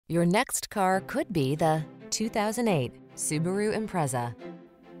Your next car could be the 2008 Subaru Impreza.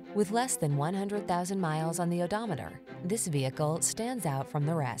 With less than 100,000 miles on the odometer, this vehicle stands out from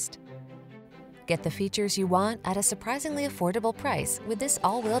the rest. Get the features you want at a surprisingly affordable price with this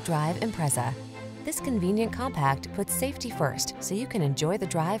all-wheel drive Impreza. This convenient compact puts safety first so you can enjoy the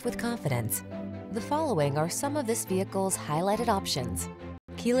drive with confidence. The following are some of this vehicle's highlighted options: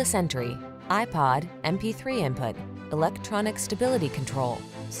 keyless entry, iPod, MP3 input, electronic stability control,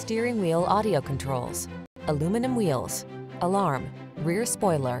 steering wheel audio controls, aluminum wheels, alarm, rear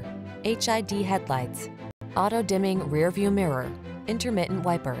spoiler, HID headlights, auto-dimming rearview mirror, intermittent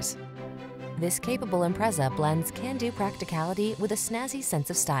wipers. This capable Impreza blends can-do practicality with a snazzy sense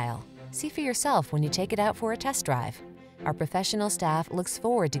of style. See for yourself when you take it out for a test drive. Our professional staff looks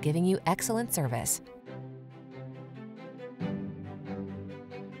forward to giving you excellent service.